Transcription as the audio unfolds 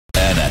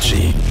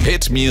catchy.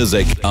 Hit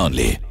music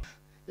only.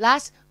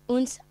 Lass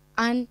uns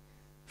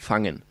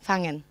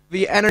anfangen.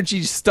 The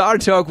Energy Star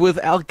Talk with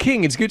Elle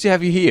King. It's good to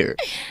have you here.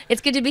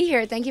 It's good to be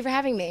here. Thank you for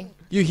having me.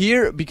 You're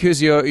here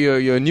because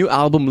your new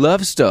album,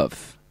 Love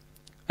Stuff.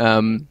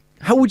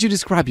 How would you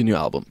describe your new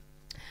album?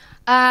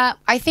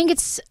 I think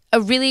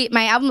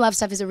my album Love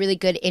Stuff is a really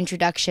good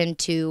introduction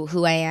to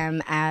who I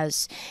am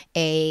as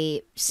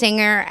a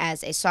singer,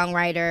 as a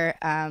songwriter,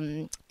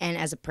 and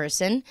as a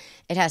person.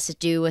 It has to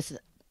do with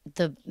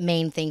the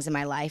main things in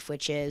my life,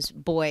 which is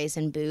boys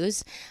and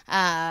booze.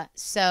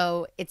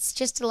 So it's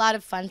just a lot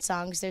of fun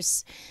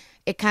songs.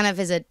 It kind of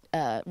is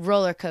a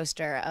roller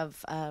coaster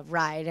of a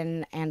ride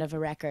and of a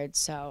record.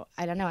 So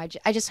I don't know.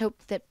 I just hope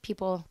that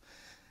people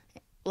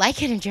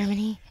like it in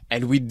Germany.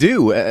 And we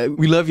do.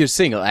 We love your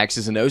single,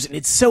 X's and O's, and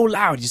it's so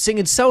loud. You sing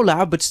it so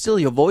loud, but still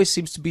your voice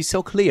seems to be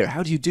so clear.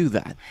 How do you do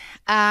that?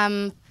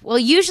 Well,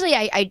 usually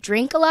I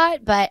drink a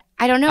lot, but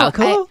I don't know.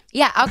 Alcohol?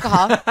 Yeah,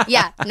 alcohol.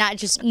 Yeah, not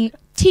just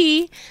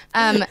tea.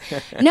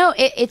 No,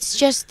 it's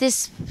just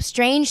this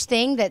strange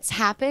thing that's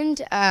happened.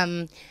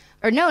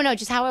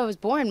 Just how I was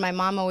born. My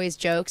mom always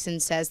jokes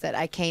and says that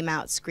I came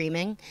out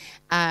screaming.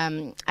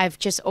 I've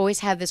just always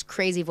had this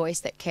crazy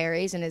voice that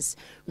carries and is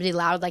really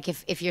loud. Like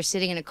if you're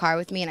sitting in a car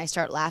with me and I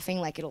start laughing,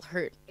 like it'll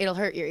hurt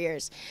your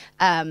ears.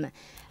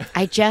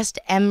 I just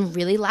am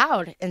really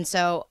loud. And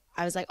so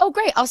I was like, oh,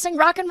 great, I'll sing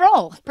rock and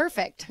roll.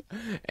 Perfect.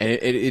 And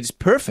it's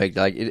perfect.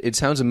 Like it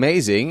sounds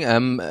amazing.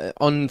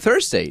 On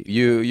Thursday,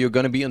 you're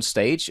going to be on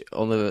stage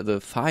on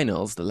the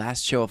finals, the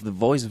last show of The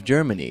Voice of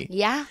Germany.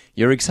 Yeah.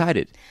 You're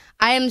excited?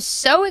 I am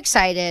so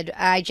excited.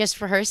 I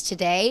just rehearsed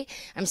today.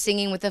 I'm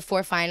singing with the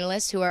 4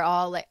 finalists who are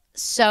all like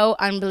so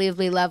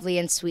unbelievably lovely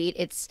and sweet.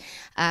 It's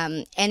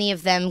any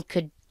of them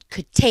could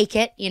take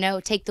it,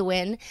 take the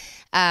win.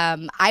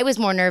 I was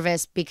more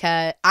nervous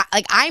because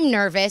I'm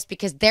nervous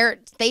because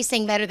they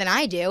sing better than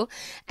I do,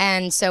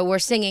 and so we're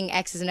singing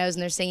X's and O's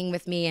and they're singing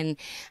with me,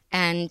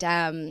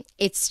 and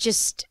it's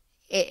just.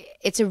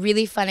 It's a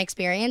really fun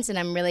experience, and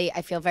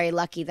I feel very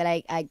lucky that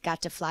I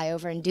got to fly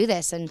over and do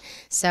this, and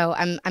so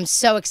I'm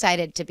so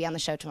excited to be on the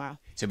show tomorrow.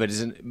 So, but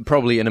it's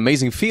probably an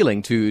amazing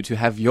feeling to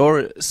have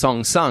your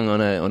song sung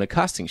on a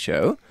casting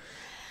show.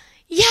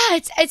 Yeah,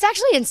 it's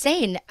actually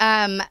insane.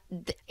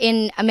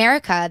 In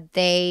America,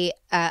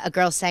 a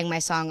girl sang my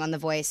song on The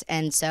Voice,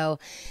 and so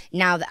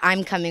now that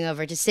I'm coming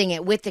over to sing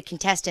it with the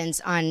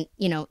contestants on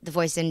The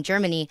Voice in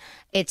Germany,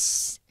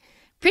 it's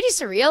pretty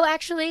surreal,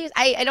 actually.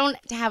 I don't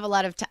have a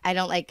lot of I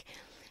don't like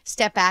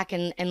step back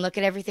and look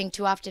at everything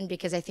too often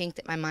because I think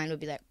that my mind would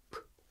be like,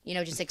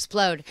 just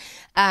explode.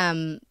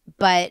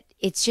 But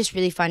it's just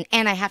really fun.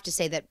 And I have to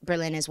say that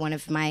Berlin is one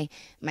of my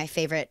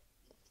favorite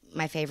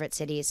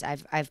cities.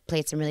 I've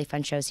played some really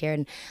fun shows here,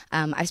 and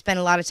I've spent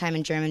a lot of time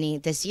in Germany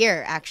this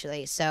year,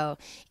 actually. So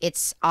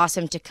it's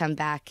awesome to come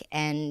back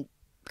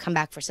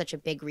for such a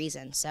big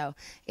reason. So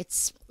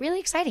it's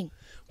really exciting.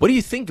 What do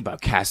you think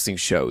about casting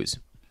shows?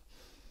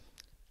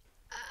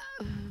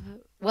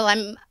 Well,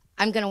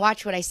 I'm going to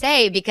watch what I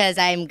say because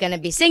I'm going to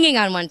be singing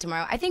on one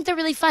tomorrow. I think they're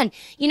really fun.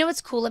 You know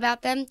what's cool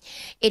about them?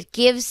 It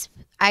gives,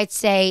 I'd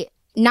say,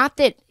 not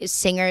that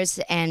singers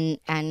and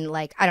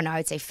like, I don't know,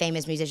 I'd say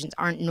famous musicians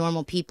aren't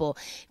normal people,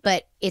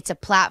 but it's a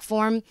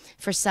platform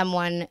for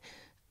someone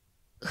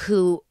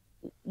who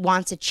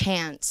wants a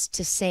chance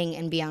to sing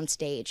and be on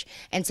stage.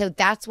 And so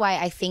that's why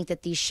I think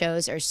that these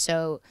shows are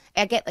so,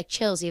 I get like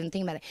chills even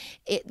thinking about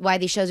it, why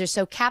these shows are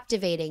so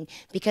captivating,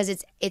 because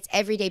it's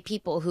everyday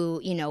people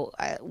who,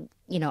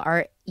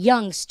 are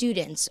young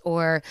students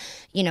or,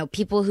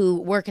 people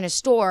who work in a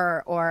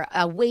store or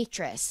a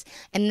waitress,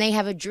 and they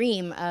have a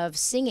dream of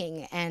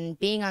singing and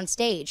being on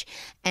stage.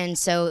 And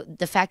so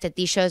the fact that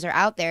these shows are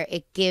out there,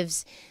 it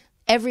gives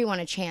everyone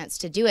a chance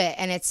to do it,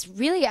 and it's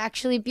really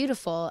actually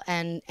beautiful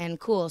and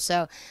cool.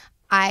 So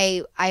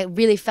I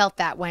really felt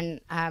that when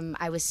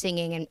I was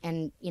singing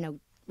and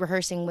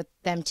rehearsing with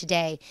them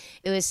today.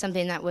 It was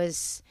something that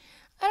was,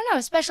 I don't know,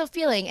 a special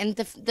feeling, and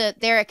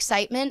their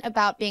excitement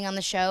about being on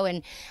the show,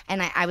 and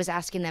I was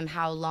asking them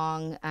how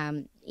long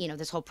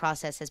this whole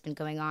process has been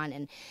going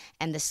on,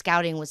 and the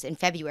scouting was in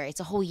February. It's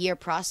a whole year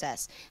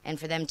process, and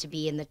for them to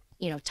be in the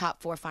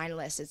top 4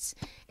 finalists,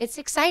 it's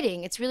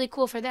exciting. It's really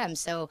cool for them.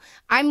 So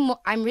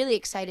I'm really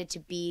excited to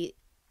be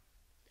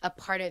a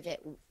part of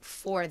it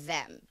for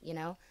them.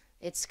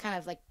 It's kind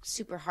of like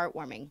super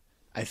heartwarming.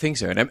 I think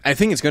so, and I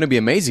think it's going to be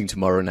amazing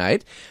tomorrow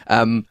night.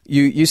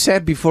 You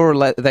said before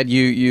that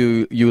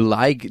you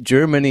like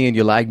Germany and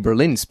you like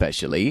Berlin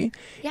especially.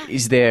 Yeah.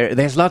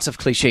 There's lots of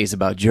cliches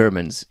about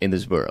Germans in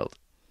this world.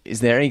 Is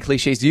there any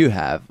cliches you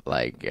have,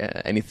 like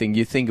anything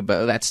you think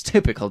about that's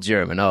typical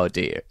German? Oh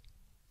dear.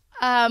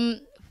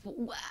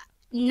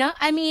 No,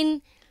 I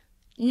mean,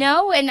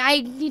 no, and I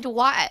need to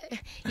watch.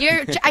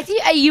 I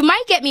think you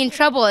might get me in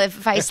trouble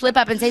if I slip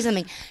up and say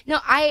something. No,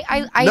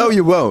 I No,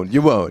 you won't.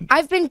 You won't.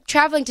 I've been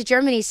traveling to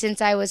Germany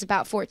since I was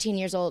about 14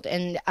 years old,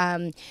 and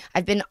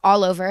I've been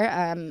all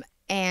over.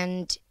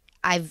 And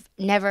I've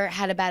never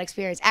had a bad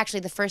experience. Actually,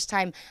 the first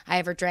time I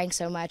ever drank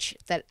so much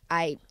that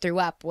I threw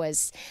up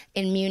was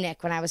in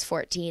Munich when I was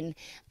 14.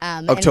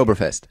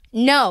 Oktoberfest.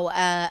 No,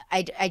 I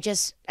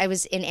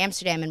was in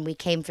Amsterdam and we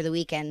came for the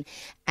weekend,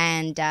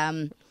 and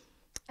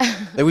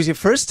That was your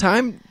first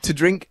time to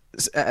drink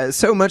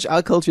so much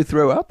alcohol to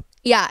throw up?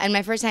 yeah, and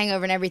my first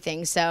hangover and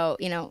everything. So,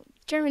 you know,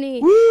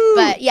 Germany. Woo!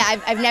 But yeah,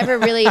 I've never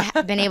really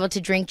been able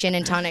to drink gin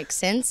and tonic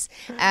since.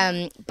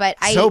 But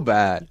So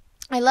bad.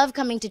 I love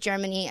coming to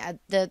Germany.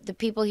 The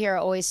people here are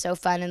always so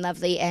fun and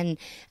lovely, and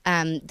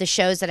the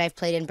shows that I've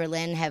played in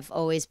Berlin have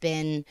always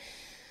been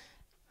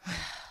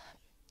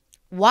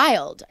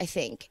wild, I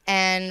think.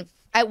 And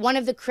one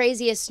of the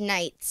craziest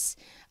nights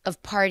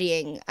of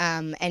partying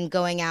and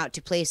going out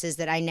to places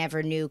that I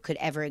never knew could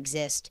ever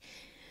exist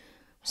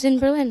was in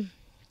Berlin.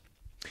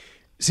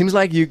 Seems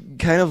like you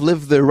kind of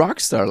live the rock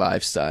star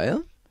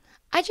lifestyle.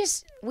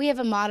 We have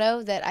a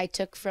motto that I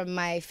took from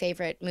my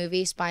favorite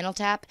movie, Spinal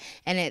Tap,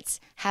 and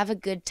it's have a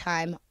good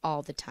time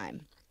all the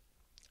time.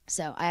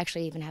 So I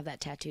actually even have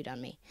that tattooed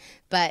on me.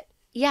 But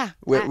yeah.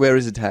 Where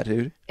is it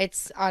tattooed?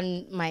 It's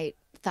on my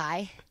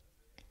thigh.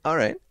 All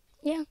right.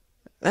 Yeah.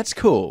 That's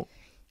cool.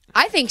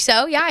 I think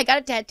so. Yeah, I got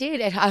it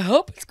tattooed. I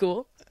hope it's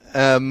cool.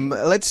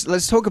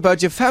 Let's talk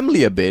about your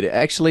family a bit.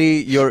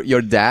 Actually,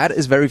 your dad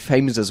is very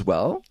famous as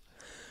well.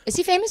 Is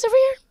he famous over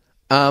here?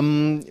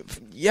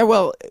 Yeah,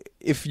 well,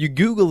 if you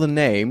Google the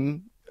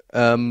name,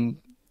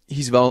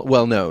 he's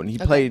well known. He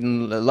played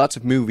in lots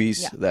of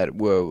movies that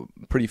were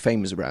pretty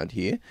famous around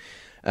here.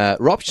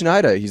 Rob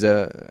Schneider, he's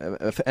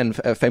a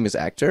famous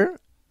actor,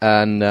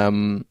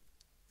 and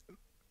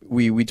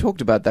we talked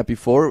about that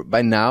before.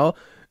 By now,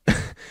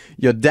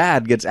 your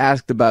dad gets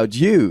asked about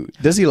you.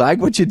 Does he like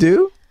what you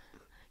do?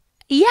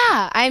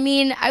 Yeah, I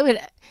mean,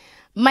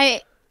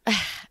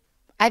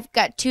 I've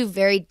got two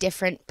very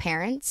different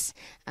parents.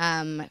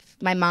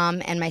 My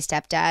mom and my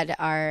stepdad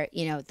are,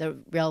 you know, the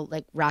real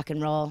like rock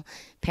and roll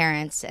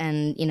parents,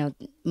 and you know,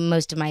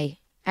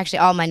 actually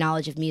all my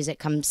knowledge of music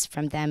comes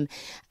from them.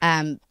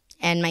 And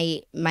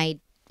my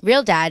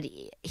real dad,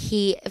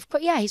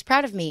 he's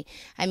proud of me.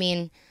 I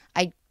mean,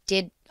 I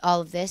did all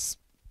of this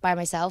by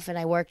myself, and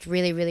I worked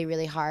really, really,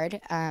 really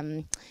hard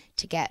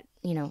to get,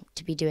 you know,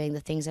 to be doing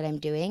the things that I'm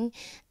doing,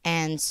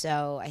 and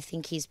so I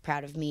think he's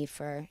proud of me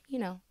for, you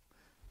know,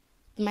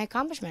 my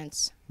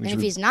accomplishments. And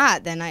if he's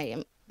not, then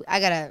I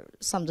got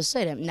something to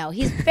say to him. No,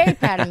 he's very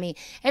proud of me.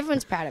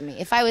 Everyone's proud of me.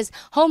 If I was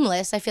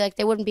homeless, I feel like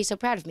they wouldn't be so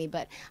proud of me,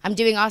 but I'm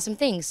doing awesome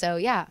things. So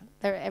yeah,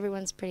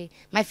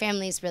 my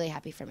family is really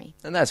happy for me.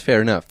 And that's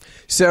fair enough.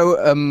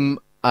 So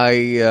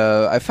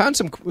I found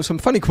some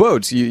funny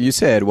quotes you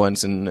said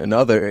once in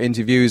other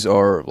interviews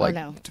or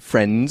like to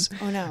friends.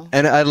 Oh no.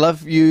 And I'd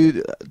love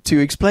you to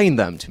explain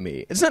them to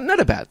me. It's not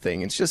a bad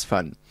thing. It's just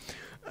fun.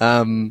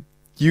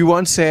 You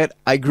once said,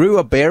 "I grew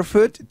up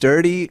barefoot,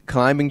 dirty,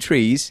 climbing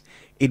trees.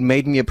 It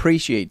made me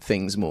appreciate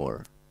things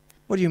more."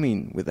 What do you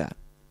mean with that?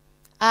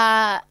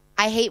 I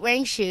hate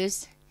wearing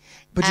shoes.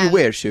 But you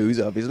wear shoes,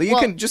 obviously. You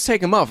can just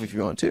take them off if you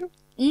want to.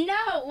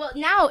 No, well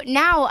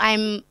now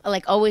I'm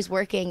like always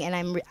working,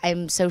 and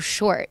I'm so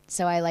short,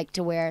 so I like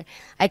to wear.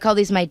 I call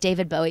these my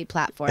David Bowie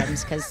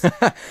platforms because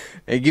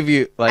they give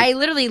you like I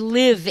literally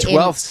live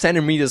 12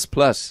 centimeters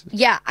plus.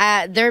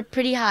 Yeah, they're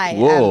pretty high.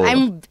 Whoa.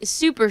 I'm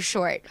super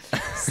short,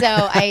 so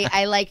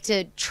I like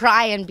to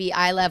try and be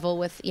eye level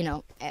with, you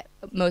know,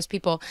 most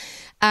people.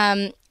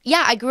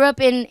 Yeah, I grew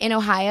up in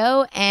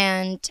Ohio,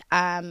 and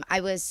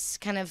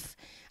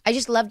I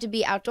just love to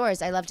be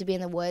outdoors. I love to be in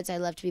the woods. I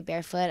love to be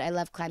barefoot. I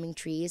love climbing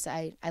trees.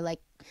 I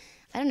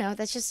don't know,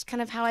 that's just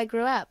kind of how I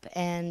grew up.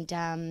 And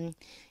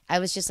I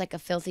was just like a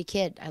filthy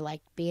kid. I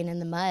liked being in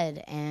the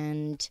mud,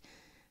 and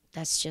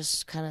that's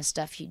just kind of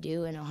stuff you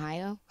do in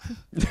Ohio.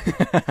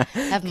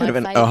 Have mud kind of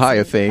an fights Ohio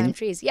and thing. climb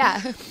trees.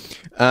 Yeah.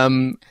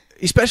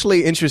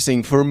 Especially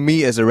interesting for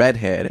me as a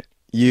redhead.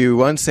 You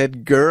once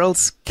said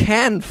girls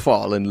can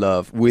fall in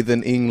love with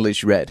an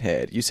English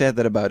redhead. You said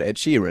that about Ed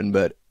Sheeran,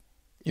 but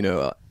you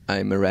know,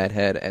 I'm a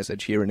redhead as Ed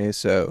Sheeran is,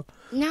 so.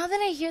 Now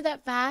that I hear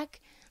that back,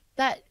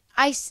 that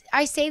I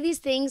say these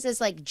things as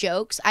like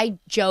jokes. I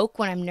joke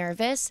when I'm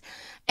nervous.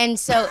 And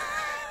so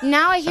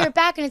now I hear it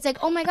back and it's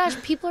like, oh my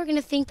gosh, people are going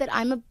to think that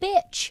I'm a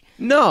bitch.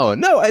 No,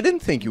 I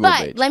didn't think you were a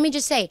bitch. But let me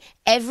just say,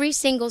 every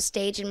single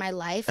stage in my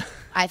life,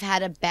 I've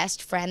had a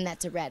best friend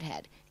that's a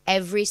redhead.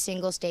 Every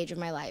single stage of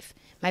my life.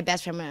 My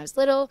best friend when I was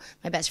little,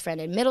 my best friend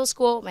in middle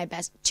school,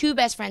 two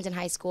best friends in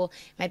high school,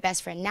 my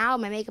best friend now,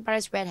 my makeup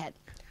artist, redhead.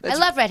 I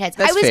love redheads.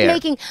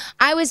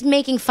 I was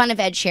making fun of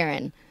Ed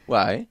Sheeran.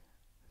 Why?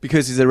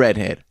 Because he's a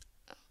redhead.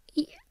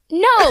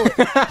 No,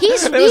 that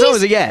was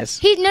always a yes.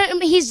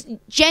 He's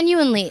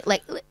genuinely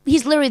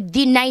he's literally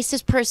the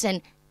nicest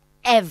person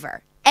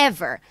ever,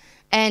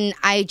 and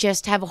I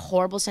just have a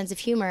horrible sense of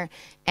humor,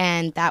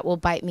 and that will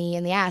bite me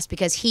in the ass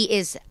because he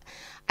is.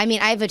 I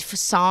mean, I have a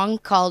song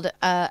called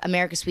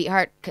 "America's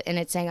Sweetheart," and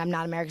it's saying I'm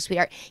not America's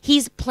sweetheart.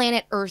 He's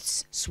planet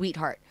Earth's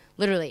sweetheart,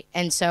 literally,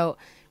 and so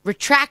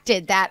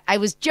retracted that. I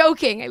was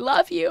joking. I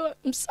love you.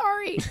 I'm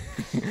sorry.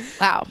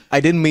 Wow. I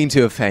didn't mean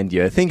to offend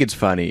you. I think it's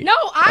funny. No,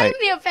 I'm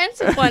the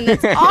offensive one.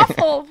 That's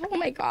awful. Oh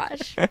my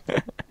gosh.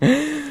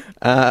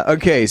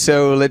 Okay,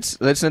 so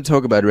let's not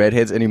talk about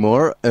redheads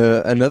anymore.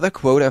 Another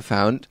quote I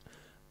found: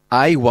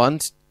 "I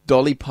want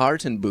Dolly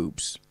Parton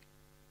boobs."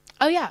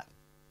 Oh yeah.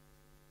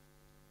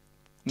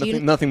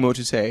 Nothing more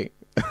to say.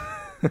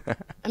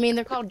 I mean,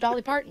 they're called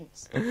Dolly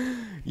Partons.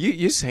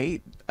 You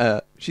say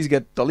she's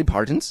got Dolly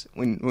Partons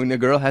when a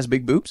girl has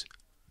big boobs?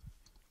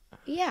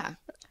 Yeah.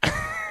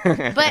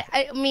 But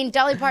I mean,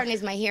 Dolly Parton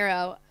is my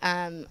hero.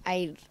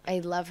 I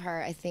love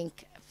her. I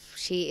think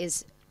she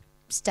is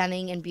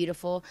stunning and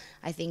beautiful.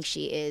 I think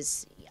she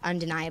is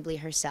undeniably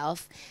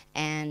herself,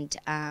 and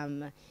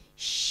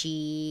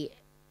she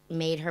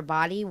made her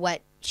body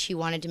what she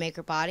wanted to make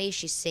her body.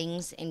 She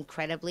sings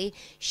incredibly.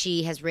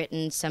 She has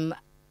written some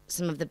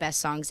of the best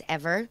songs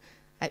ever.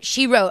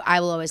 She wrote "I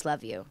Will Always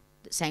Love You,"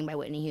 sang by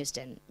Whitney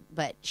Houston,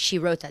 but she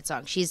wrote that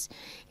song. She's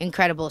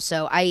incredible.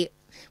 So I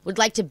would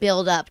like to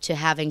build up to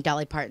having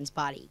Dolly Parton's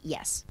body.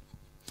 Yes.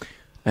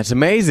 That's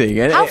amazing.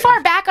 How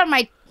far back on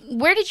my...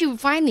 Where did you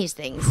find these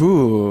things?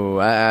 Ooh,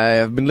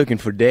 I've been looking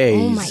for days.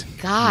 Oh my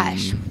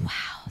gosh. Wow.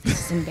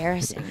 This is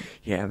embarrassing.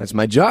 Yeah, that's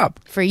my job.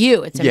 For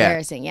you, it's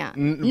embarrassing, yeah.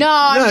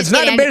 No, it's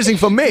not embarrassing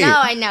for me. No,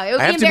 I know. It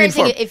would be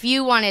embarrassing if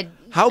you wanted...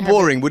 How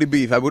boring would it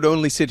be if I would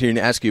only sit here and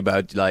ask you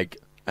about, like,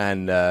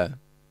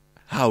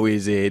 how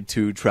is it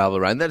to travel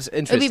around? That's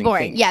interesting. It would be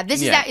boring. Thing. Yeah,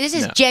 this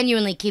is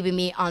genuinely keeping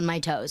me on my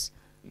toes.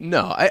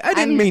 No, I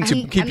didn't mean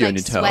to keep you on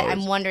your toes.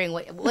 I'm wondering,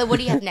 what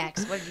do you have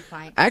next? What did you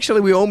find?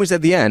 Actually, we're almost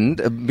at the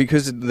end,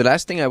 because the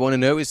last thing I want to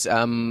know is,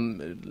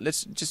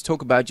 let's just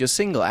talk about your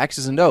single,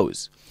 X's and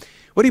O's.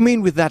 What do you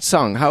mean with that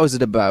song? How is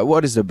it about?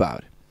 What is it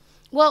about?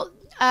 Well,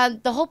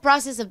 the whole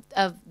process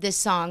of this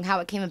song, how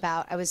it came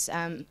about, I was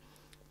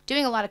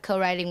doing a lot of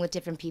co-writing with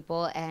different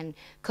people, and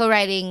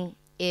co-writing,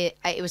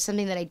 it was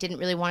something that I didn't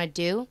really want to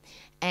do,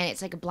 and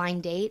it's like a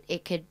blind date.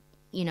 It could,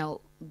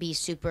 be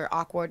super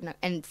awkward,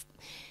 and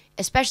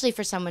especially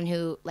for someone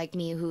who, like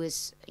me, who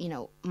is,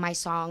 my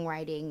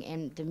songwriting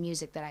and the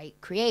music that I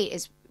create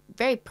is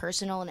very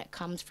personal, and it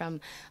comes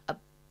from a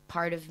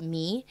part of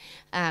me,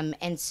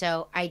 and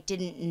so I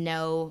didn't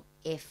know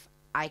if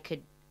I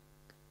could,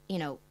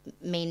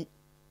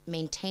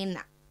 maintain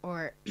that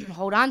or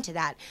hold on to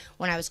that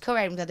when I was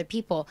co-writing with other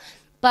people.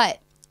 But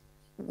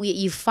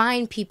you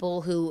find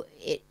people who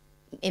it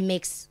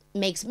makes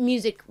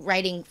music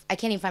writing, I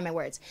can't even find my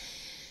words.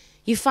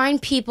 You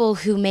find people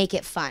who make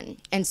it fun.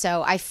 And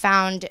so I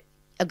found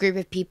a group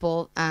of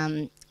people,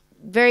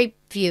 very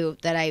few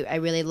that I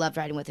really loved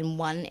writing with, and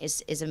one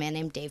is a man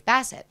named Dave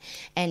Bassett,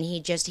 and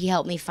he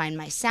helped me find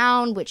my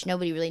sound, which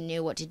nobody really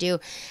knew what to do.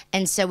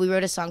 And so we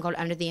wrote a song called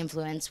Under the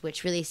Influence,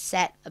 which really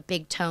set a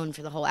big tone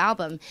for the whole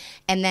album.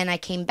 And then I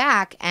came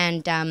back,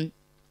 and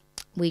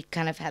we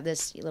kind of had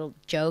this little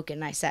joke,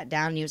 and I sat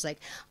down, and he was like,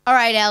 "All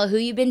right, Elle, who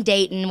you been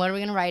dating? What are we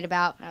going to write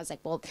about?" And I was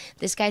like, "Well,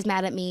 this guy's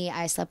mad at me.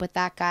 I slept with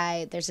that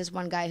guy. There's this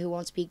one guy who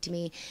won't speak to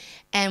me."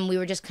 And we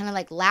were just kind of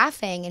like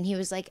laughing, and he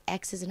was like,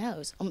 X's and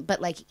O's,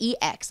 but like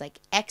EX, like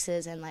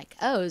X's and like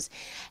O's.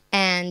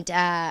 And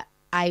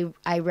I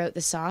wrote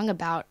the song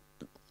about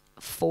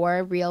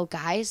 4 real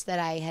guys that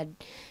I had,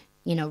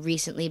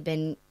 recently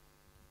been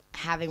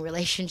having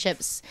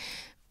relationships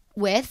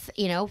with,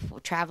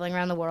 traveling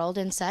around the world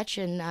and such,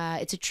 and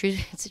it's a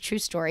true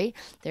story.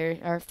 There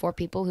are 4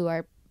 people who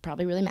are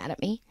probably really mad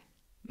at me,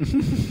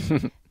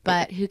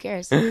 but who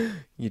cares?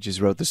 You just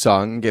wrote the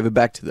song and gave it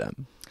back to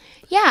them.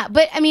 Yeah,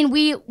 but I mean,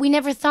 we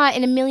never thought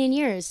in a million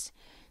years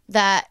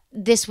that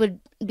this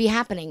would be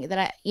happening.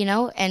 That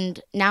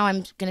and now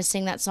I'm gonna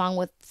sing that song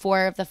with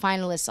 4 of the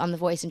finalists on The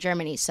Voice in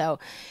Germany. So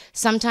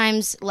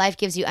sometimes life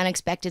gives you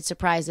unexpected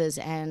surprises,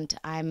 and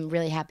I'm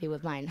really happy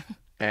with mine.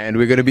 And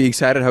we're going to be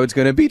excited how it's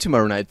going to be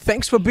tomorrow night.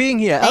 Thanks for being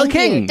here, Elle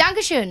King.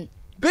 Dankeschön.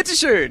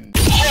 Bitteschön.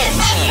 Hit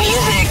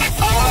music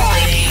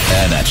only.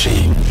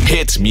 Energy.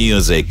 Hit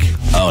music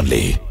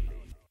only.